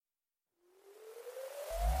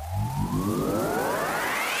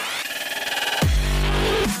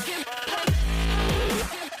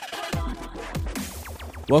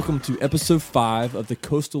Welcome to episode 5 of the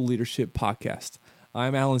Coastal Leadership Podcast.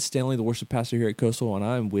 I'm Alan Stanley, the worship pastor here at Coastal, and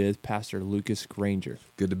I'm with Pastor Lucas Granger.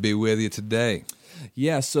 Good to be with you today.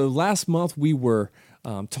 Yeah, so last month we were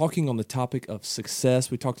talking on the topic of success.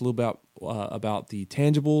 We talked a little about the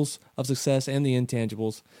tangibles of success and the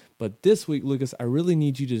intangibles. But this week, Lucas, I really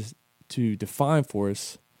need you to define for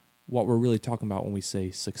us what we're really talking about when we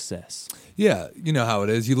say success. Yeah, you know how it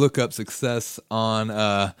is. You look up success on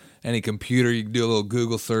any computer, you can do a little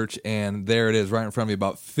Google search, and there it is right in front of you,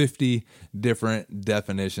 about 50 different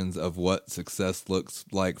definitions of what success looks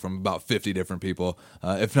like from about 50 different people,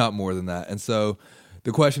 if not more than that. And so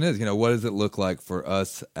the question is, what does it look like for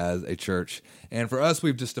us as a church? And for us,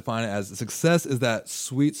 we've just defined it as success is that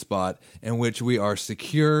sweet spot in which we are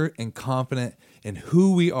secure and confident in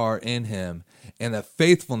who we are in Him and the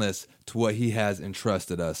faithfulness to what He has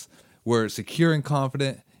entrusted us. We're secure and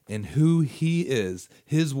confident in who He is,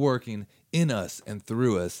 His working in us and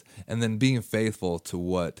through us, and then being faithful to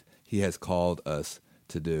what He has called us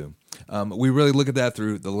to do. We really look at that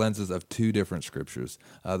through the lenses of two different scriptures.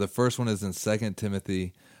 The first one is in 2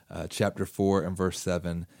 Timothy chapter 4 and verse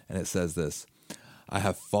 7, and it says this: I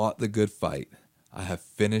have fought the good fight, I have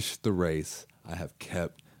finished the race, I have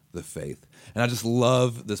kept the faith. And I just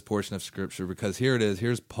love this portion of scripture because here it is.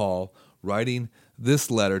 Here's Paul writing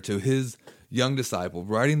this letter to his young disciple,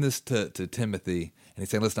 writing this to Timothy, and he's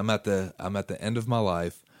saying, listen, I'm at the end of my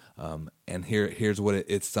life, and here's what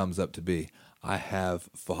it sums up to be. I have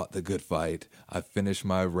fought the good fight. I've finished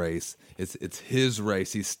my race. It's his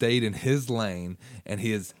race. He stayed in his lane, and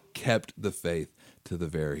he has kept the faith to the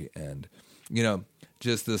very end.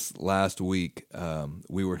 Just this last week,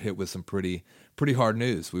 we were hit with some pretty hard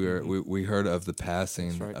news. We heard of the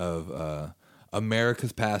passing of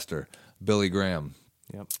America's pastor, Billy Graham.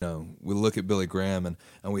 Yep. We look at Billy Graham and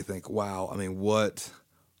we think, wow, I mean, what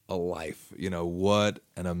a life. What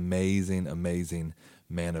an amazing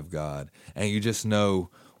man of God. And you just know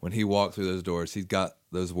when he walked through those doors, he's got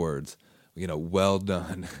those words, well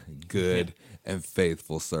done, good and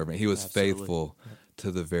faithful servant. He was faithful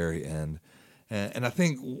to the very end. And I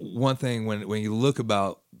think one thing when you look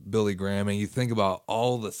about Billy Graham and you think about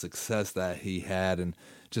all the success that he had and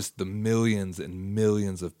just the millions and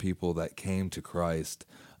millions of people that came to Christ,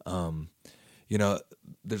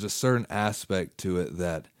 there's a certain aspect to it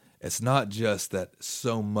that it's not just that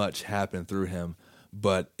so much happened through him,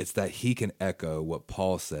 but it's that he can echo what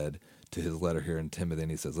Paul said to his letter here in Timothy.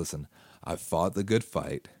 And he says, listen, I fought the good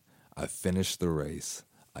fight, I finished the race,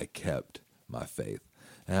 I kept my faith.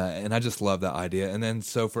 And I just love that idea. And then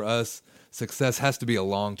so for us, success has to be a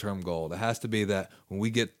long-term goal. It has to be that when we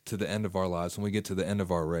get to the end of our lives, when we get to the end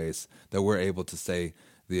of our race, that we're able to say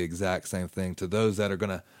the exact same thing to those that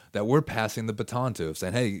we're passing the baton to, of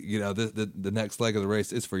saying, hey, the next leg of the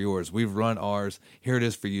race is for yours. We've run ours. Here it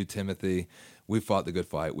is for you, Timothy. We've fought the good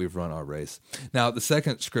fight. We've run our race. Now, the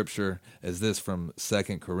second scripture is this from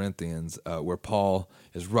 2 Corinthians, where Paul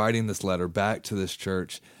is writing this letter back to this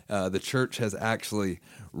church. The church has actually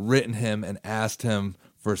written him and asked him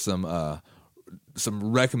for some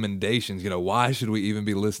recommendations. Why should we even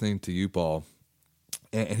be listening to you, Paul?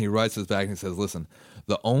 And he writes this back and he says, listen,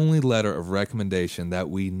 the only letter of recommendation that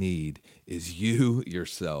we need is you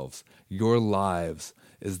yourselves. Your lives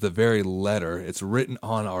is the very letter. It's written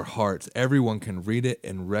on our hearts. Everyone can read it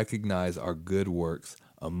and recognize our good works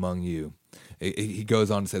among you. He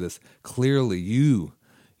goes on to say this, clearly you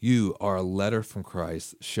are a letter from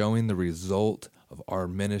Christ showing the result of our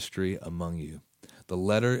ministry among you. The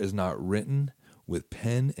letter is not written with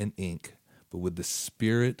pen and ink, but with the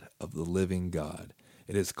Spirit of the living God.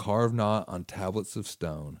 It is carved not on tablets of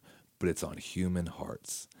stone, but it's on human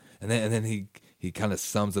hearts. And then he kind of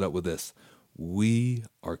sums it up with this. We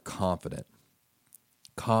are confident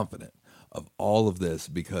of all of this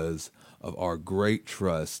because of our great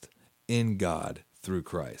trust in God through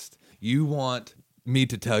Christ. You want me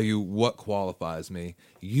to tell you what qualifies me.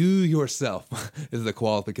 You yourself is the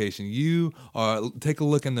qualification. Take a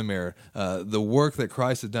look in the mirror. The work that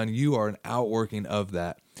Christ has done, you are an outworking of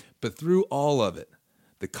that. But through all of it,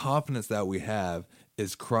 the confidence that we have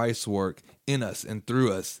is Christ's work in us and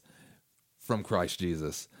through us from Christ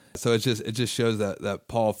Jesus. So it just shows that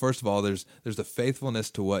Paul, first of all, there's a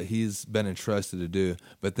faithfulness to what he's been entrusted to do,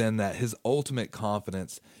 but then that his ultimate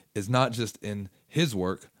confidence is not just in his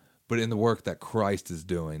work, but in the work that Christ is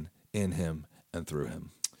doing in him and through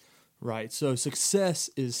him. Right. So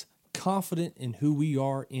success is confident in who we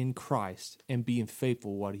are in Christ and being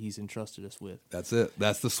faithful what He's entrusted us with. That's it.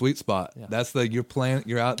 That's the sweet spot. Yeah. That's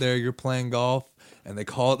you're out there, you're playing golf, and they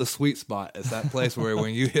call it the sweet spot. It's that place where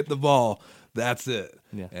when you hit the ball, that's it.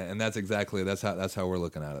 Yeah. And that's how we're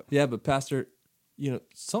looking at it. Yeah, but Pastor,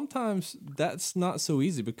 sometimes that's not so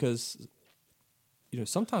easy because,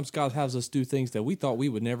 sometimes God has us do things that we thought we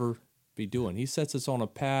would never be doing. He sets us on a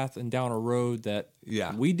path and down a road that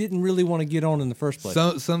we didn't really want to get on in the first place.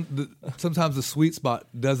 Sometimes the sweet spot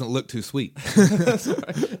doesn't look too sweet.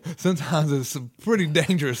 Sometimes it's a pretty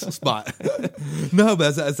dangerous spot. No,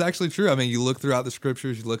 but it's actually true. I mean, you look throughout the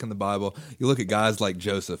scriptures, you look in the Bible, you look at guys like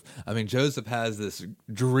Joseph. I mean, Joseph has this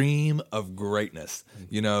dream of greatness.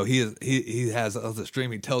 He has this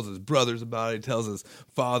dream. He tells his brothers about it. He tells his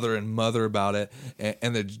father and mother about it.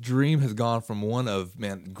 And the dream has gone from one of,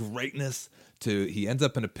 greatness to he ends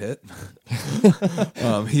up in a pit.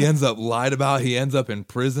 He ends up lied about. He ends up in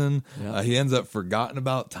prison. Yeah. He ends up forgotten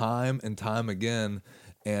about time and time again.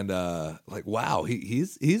 And wow,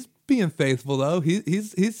 he's being faithful though.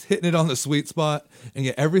 He's hitting it on the sweet spot, and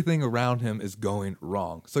yet everything around him is going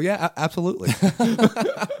wrong. So yeah, absolutely.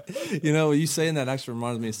 You saying that actually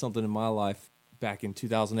reminds me of something in my life. Back in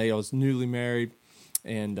 2008, I was newly married,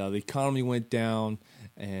 and the economy went down,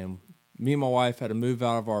 and me and my wife had to move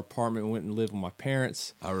out of our apartment and went and live with my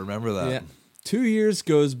parents. I remember that. Yeah. 2 years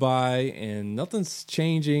goes by and nothing's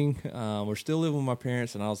changing. We're still living with my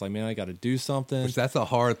parents, and I was like, man, I got to do something. Which that's a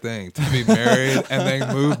hard thing, to be married and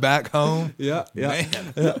then move back home. Yeah. Man.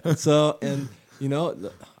 Yeah. So, and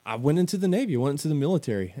I went into the Navy, went into the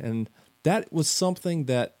military, and that was something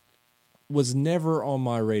that was never on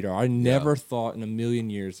my radar. I never thought in a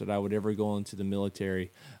million years that I would ever go into the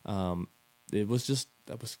military.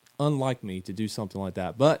 That was unlike me to do something like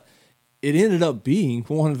that. But it ended up being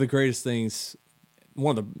one of the greatest things,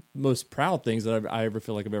 one of the most proud things that I ever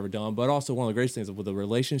feel like I've ever done, but also one of the greatest things with the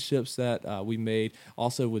relationships that we made,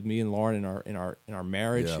 also with me and Lauren in our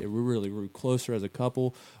marriage. Yeah. We really grew closer as a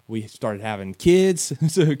couple. We started having kids,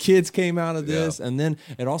 so kids came out of this, and then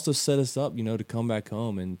it also set us up, to come back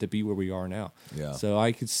home and to be where we are now. Yeah. So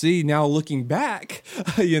I could see now looking back,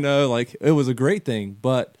 like it was a great thing,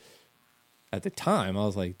 but at the time, I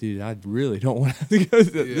was like, dude, I really don't want to go.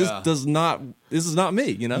 This is not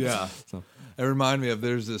me, Yeah. So. It reminded me of,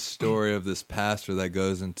 there's this story of this pastor that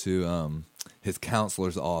goes into his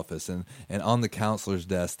counselor's office, and on the counselor's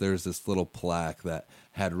desk, there's this little plaque that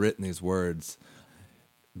had written these words,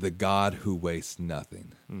 "The God who wastes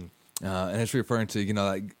nothing." And it's referring to,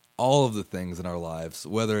 like all of the things in our lives,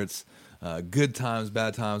 whether it's good times,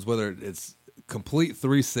 bad times, whether it's complete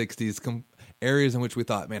 360s, areas in which we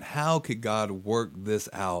thought, man, how could God work this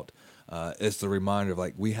out? It's the reminder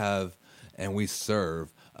of we have and we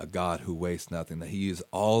serve a God who wastes nothing, that he uses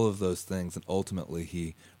all of those things and ultimately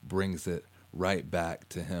he brings it right back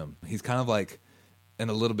to him. He's kind of like, in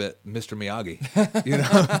a little bit, Mr. Miyagi.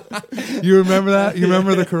 You remember that? You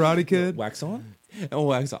remember the Karate Kid? Wax on? And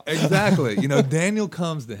wax off. Exactly. Daniel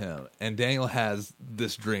comes to him, and Daniel has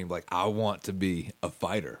this dream, I want to be a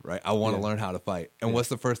fighter, right? I want to learn how to fight. And what's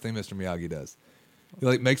the first thing Mr. Miyagi does?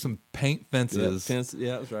 He makes some paint fences.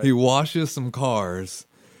 Yeah, that's right. He washes some cars,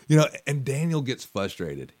 and Daniel gets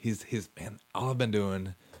frustrated. He's man, all I've been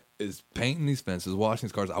doing is painting these fences, washing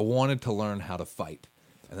these cars. I wanted to learn how to fight.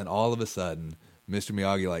 And then all of a sudden, Mr.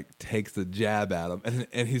 Miyagi takes the jab at him,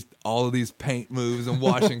 and he's all of these paint moves and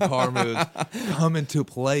washing car moves come into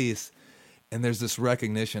place, and there's this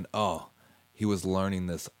recognition, he was learning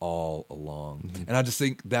this all along. Mm-hmm. And I just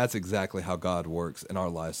think that's exactly how God works in our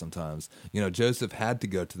lives sometimes. Joseph had to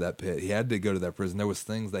go to that pit. He had to go to that prison. There was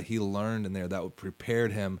things that he learned in there that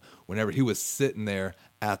prepared him whenever he was sitting there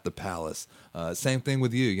at the palace. Same thing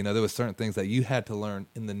with you. There was certain things that you had to learn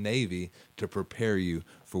in the Navy to prepare you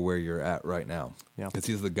for where you're at right now. Yeah. Because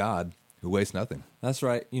he's the God who wastes nothing. That's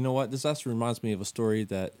right. You know what? This actually reminds me of a story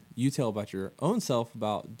that you tell about your own self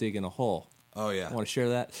about digging a hole. Oh yeah, I want to share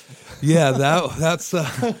that. Yeah,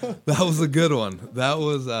 that was a good one. That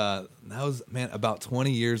was man, about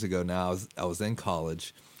 20 years ago now. I was in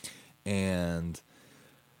college, and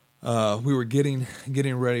we were getting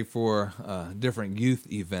ready for a different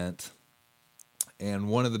youth event, and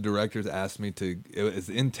one of the directors asked me to. It was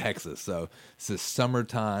in Texas, so it's the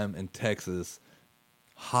summertime in Texas,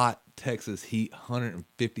 hot Texas heat,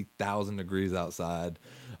 150,000 degrees outside.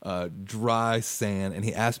 Dry sand, and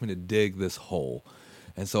he asked me to dig this hole.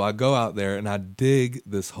 And so I go out there and I dig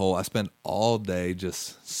this hole. I spend all day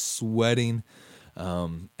just sweating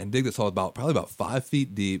and dig this hole probably about 5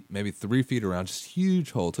 feet deep, maybe 3 feet around, just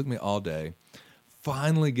huge hole. It took me all day.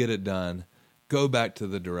 Finally get it done, go back to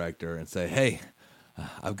the director and say, hey,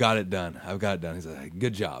 I've got it done. He's like,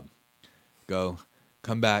 good job.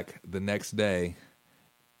 Come back the next day.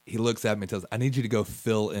 He looks at me and tells, I need you to go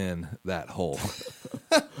fill in that hole.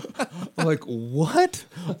 I'm like, what?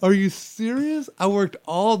 Are you serious? I worked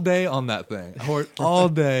all day on that thing. I worked all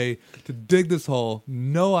day to dig this hole.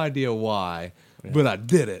 No idea why. but I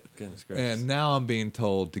did it. Goodness gracious. And now I'm being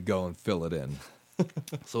told to go and fill it in.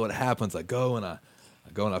 So what happens, I go and I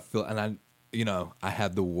fill, and I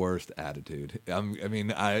had the worst attitude.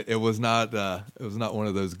 It was not one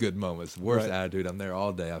of those good moments. Worst attitude. I'm there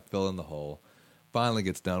all day. I fill in the hole. Finally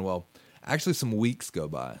gets done. Well, actually some weeks go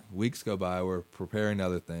by. We're preparing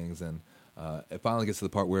other things, and it finally gets to the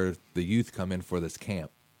part where the youth come in for this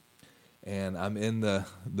camp. And I'm in the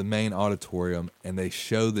main auditorium, and they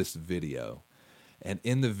show this video. And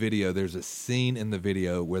in the video, there's a scene in the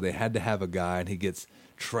video where they had to have a guy, and he gets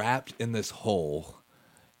trapped in this hole,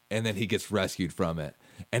 and then he gets rescued from it.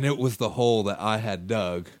 And it was the hole that I had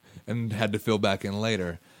dug and had to fill back in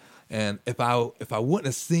later. And if I wouldn't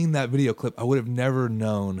have seen that video clip, I would have never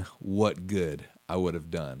known what good I would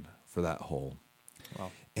have done for that hole.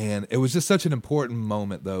 Wow. And it was just such an important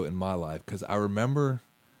moment, though, in my life, because I remember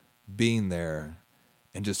being there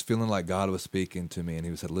and just feeling like God was speaking to me. And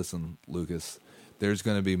he said, listen, Lucas, there's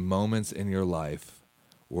going to be moments in your life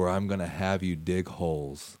where I'm going to have you dig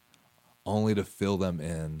holes only to fill them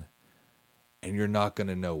in, and you're not going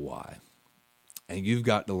to know why. And you've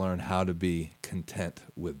got to learn how to be content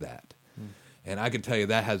with that. And I can tell you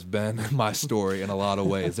that has been my story in a lot of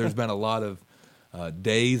ways. There's been a lot of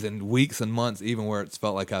days and weeks and months even where it's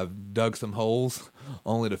felt like I've dug some holes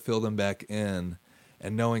only to fill them back in,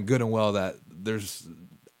 and knowing good and well that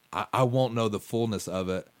I won't know the fullness of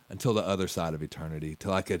it until the other side of eternity,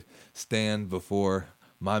 till I could stand before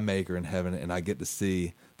my Maker in heaven and I get to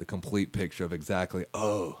see the complete picture of exactly,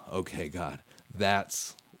 oh, okay, God,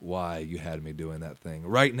 that's why you had me doing that thing.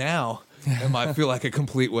 Right now, it might feel like a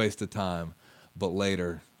complete waste of time, but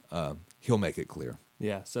later, he'll make it clear.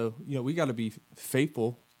 Yeah, so we got to be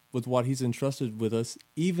faithful with what he's entrusted with us,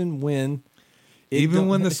 even when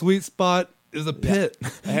the sweet spot is a pit,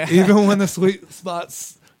 even when the sweet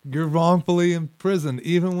spot's you're wrongfully imprisoned,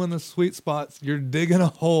 even when the sweet spots you're digging a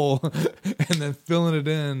hole and then filling it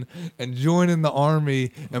in and joining the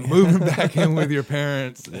army and moving back in with your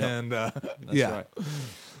parents. Yep. And right.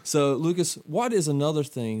 So, Lucas, what is another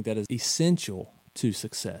thing that is essential to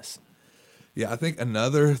success? Yeah, I think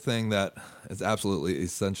another thing that is absolutely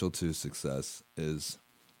essential to success is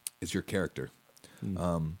your character.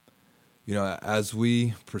 As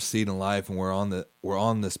we proceed in life and we're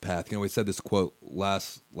on this path, we said this quote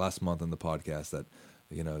last month in the podcast that,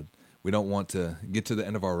 we don't want to get to the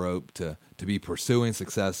end of our rope to be pursuing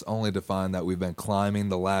success only to find that we've been climbing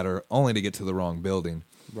the ladder only to get to the wrong building.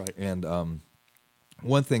 Right. And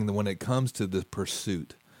one thing that when it comes to the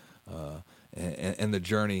pursuit and the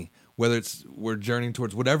journey, whether we're journeying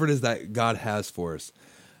towards whatever it is that God has for us,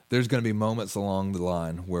 there's going to be moments along the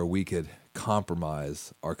line where we could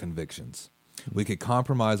compromise our convictions. We could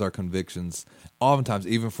compromise our convictions oftentimes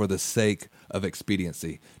even for the sake of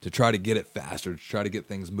expediency, to try to get it faster, to try to get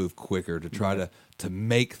things moved quicker, to try to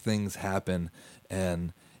make things happen.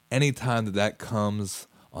 And anytime that comes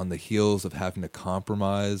on the heels of having to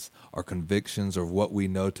compromise our convictions or what we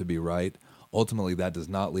know to be right, ultimately that does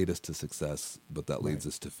not lead us to success, but that leads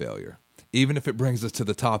us to failure. Even if it brings us to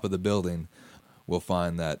the top of the building, we'll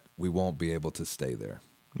find that we won't be able to stay there.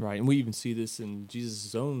 Right, and we even see this in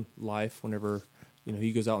Jesus' own life whenever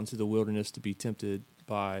he goes out into the wilderness to be tempted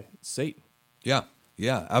by Satan. Yeah,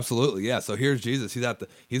 absolutely. Yeah, so here's Jesus. He's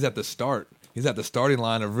at the start. He's at the starting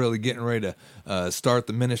line of really getting ready to start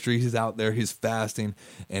the ministry. He's out there. He's fasting,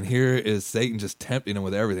 and here is Satan just tempting him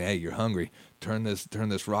with everything. Hey, you're hungry. Turn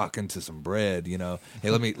this rock into some bread. Hey,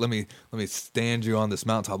 let me stand you on this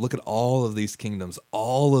mountaintop. Look at all of these kingdoms.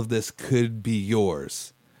 All of this could be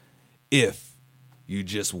yours if you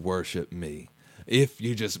just worship me. If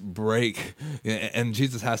you just break, and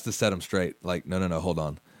Jesus has to set him straight. Like, no, hold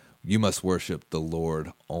on. You must worship the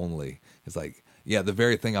Lord only. It's like, yeah, the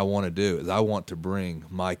very thing I want to do is I want to bring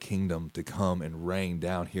my kingdom to come and reign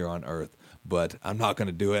down here on earth, but I'm not going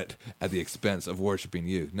to do it at the expense of worshiping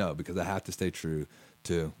you. No, because I have to stay true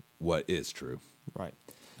to what is true. Right.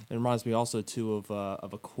 It reminds me also, too,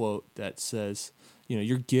 of a quote that says,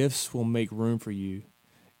 your gifts will make room for you,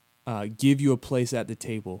 give you a place at the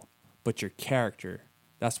table, but your character,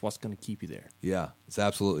 that's what's going to keep you there. Yeah, it's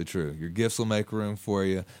absolutely true. Your gifts will make room for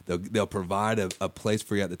you. They'll provide a place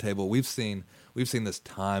for you at the table. We've seen this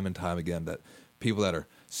time and time again, that people that are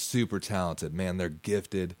super talented, man, they're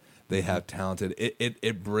gifted. They have talented.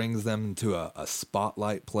 It brings them to a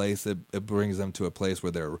spotlight place. It brings them to a place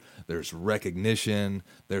where there's recognition.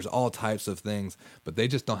 There's all types of things, but they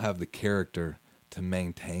just don't have the character to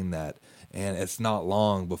maintain that. And it's not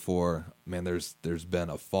long before, man, there's been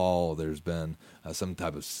a fall, there's been some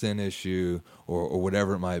type of sin issue or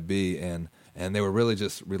whatever it might be, and they were really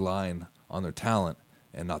just relying on their talent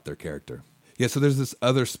and not their character. Yeah, so there's this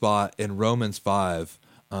other spot in Romans 5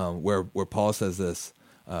 where Paul says this,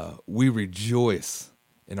 we rejoice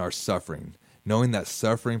in our suffering, knowing that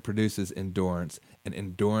suffering produces endurance, and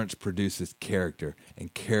endurance produces character,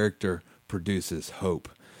 and character produces hope.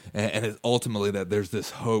 And it's ultimately that there's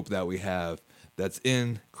this hope that we have that's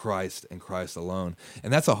in Christ and Christ alone.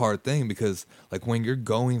 And that's a hard thing because like when you're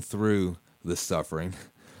going through the suffering,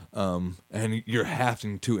 and you're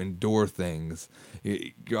having to endure things,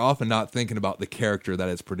 you're often not thinking about the character that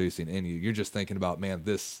it's producing in you. You're just thinking about, man,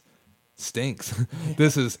 this stinks.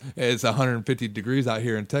 It's 150 degrees out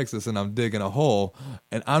here in Texas and I'm digging a hole,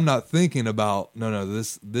 and I'm not thinking about, no,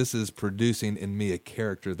 this is producing in me a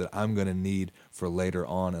character that I'm going to need for later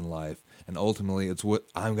on in life. And ultimately it's what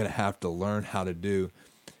I'm going to have to learn how to do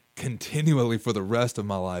continually for the rest of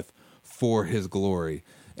my life for his glory.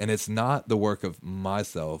 And it's not the work of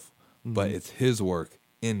myself, but it's his work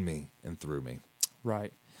in me and through me.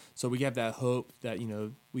 Right. So we have that hope that,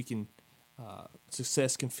 we can,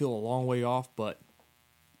 success can feel a long way off, but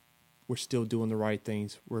we're still doing the right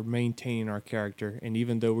things. We're maintaining our character. And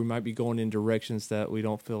even though we might be going in directions that we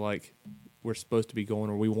don't feel like we're supposed to be going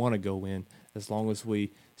or we want to go in, as long as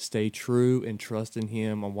we stay true and trust in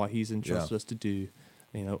him on what he's entrusted us to do,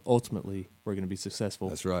 ultimately we're going to be successful.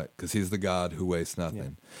 That's right, because he's the God who wastes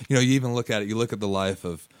nothing. Yeah. You even look at it, you look at the life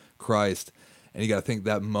of Christ, and you got to think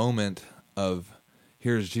that moment of,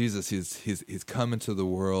 here's Jesus, he's come into the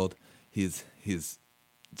world, he's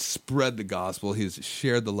spread the gospel, he's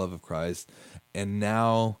shared the love of Christ, and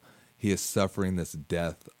now he is suffering this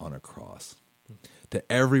death on a cross.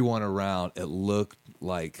 To everyone around, it looked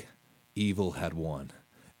like evil had won.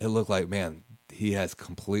 It looked like, man, he has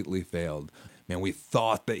completely failed. Man, we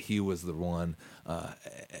thought that he was the one,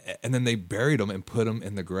 and then they buried him and put him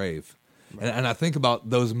in the grave. Right. And I think about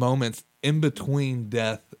those moments in between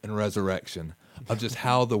death and resurrection of just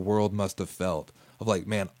how the world must have felt. Of like,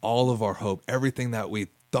 man, all of our hope, everything that we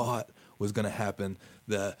thought was going to happen,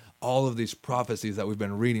 all of these prophecies that we've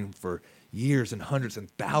been reading for years and hundreds and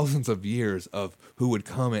thousands of years of who would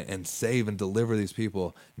come and save and deliver these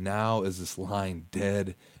people, now is just lying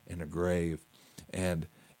dead in a grave. And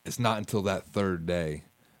it's not until that third day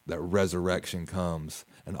that resurrection comes,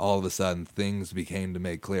 and all of a sudden things became to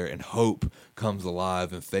make clear, and hope comes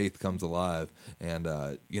alive, and faith comes alive. And,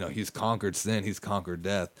 he's conquered sin, he's conquered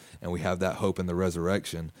death, and we have that hope in the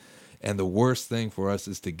resurrection. And the worst thing for us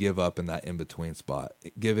is to give up in that in-between spot.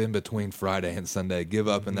 Give in between Friday and Sunday. Give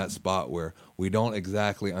up in that spot where we don't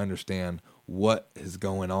exactly understand what is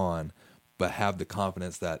going on, but have the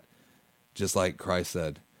confidence that, just like Christ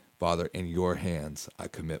said, Father, in your hands I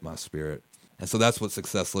commit my spirit. And so that's what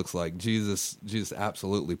success looks like. Jesus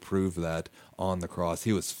absolutely proved that on the cross.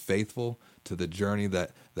 He was faithful to the journey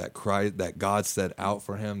that God set out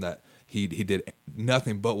for him, that he did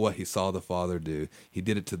nothing but what he saw the Father do. He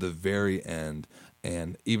did it to the very end,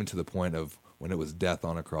 and even to the point of when it was death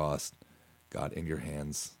on a cross. God, in your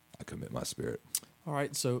hands I commit my spirit. All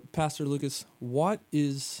right, so Pastor Lucas, what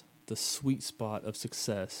is the sweet spot of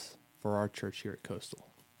success for our church here at Coastal?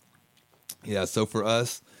 Yeah, so for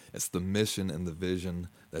us, it's the mission and the vision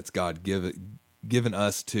that's God given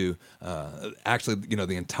us to actually,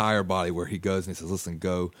 the entire body, where he goes and he says, listen,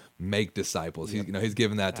 go make disciples. Yep. He's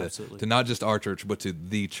given that to not just our church, but to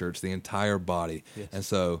the church, the entire body. Yes. And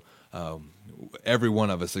so every one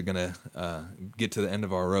of us are going to get to the end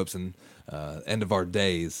of our ropes and end of our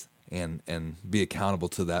days and be accountable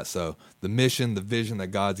to that. So the mission, the vision that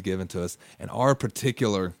God's given to us, and our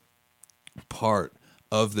particular part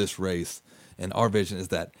of this race and our vision is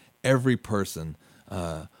that every person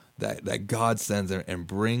that God sends and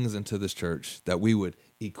brings into this church, that we would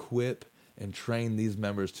equip and train these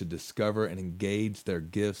members to discover and engage their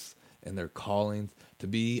gifts and their callings, to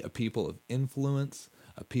be a people of influence,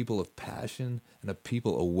 a people of passion, and a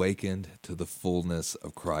people awakened to the fullness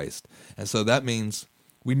of Christ. And so that means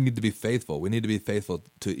we need to be faithful. We need to be faithful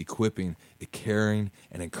to equipping, caring,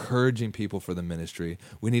 and encouraging people for the ministry.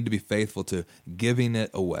 We need to be faithful to giving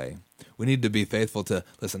it away. We need to be faithful to,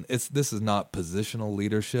 listen, this is not positional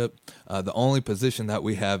leadership. The only position that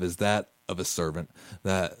we have is that of a servant,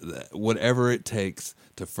 that whatever it takes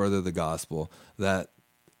to further the gospel, that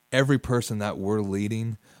every person that we're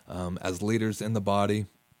leading as leaders in the body,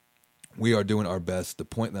 we are doing our best to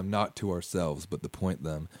point them not to ourselves, but to point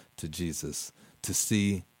them to Jesus, to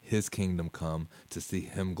see his kingdom come, to see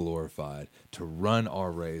him glorified, to run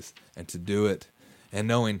our race, and to do it, and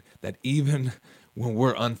knowing that even when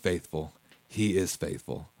we're unfaithful, he is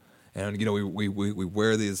faithful. And, we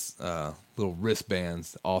wear these little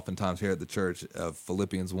wristbands oftentimes here at the church of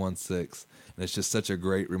Philippians 1:6, and it's just such a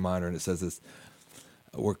great reminder. And it says this,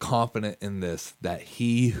 we're confident in this, that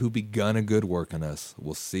he who begun a good work in us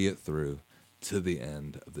will see it through to the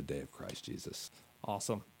end of the day of Christ Jesus.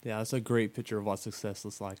 Awesome. Yeah, that's a great picture of what success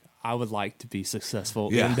looks like. I would like to be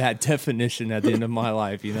successful Yeah. in that definition at the end of my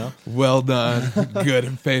life, you know? Well done, good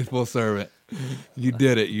and faithful servant. You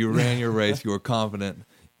did it. You ran your race. You were confident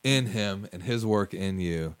in him and his work in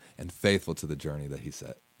you, and faithful to the journey that he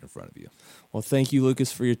set in front of you. Well, thank you,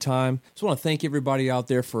 Lucas, for your time. Just want to thank everybody out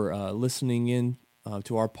there for listening in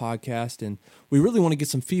to our podcast, and we really want to get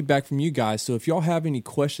some feedback from you guys. So if y'all have any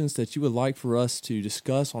questions that you would like for us to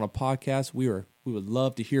discuss on a podcast, we would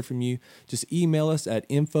love to hear from you. Just email us at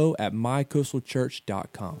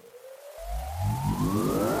info@mycoastalchurch.com.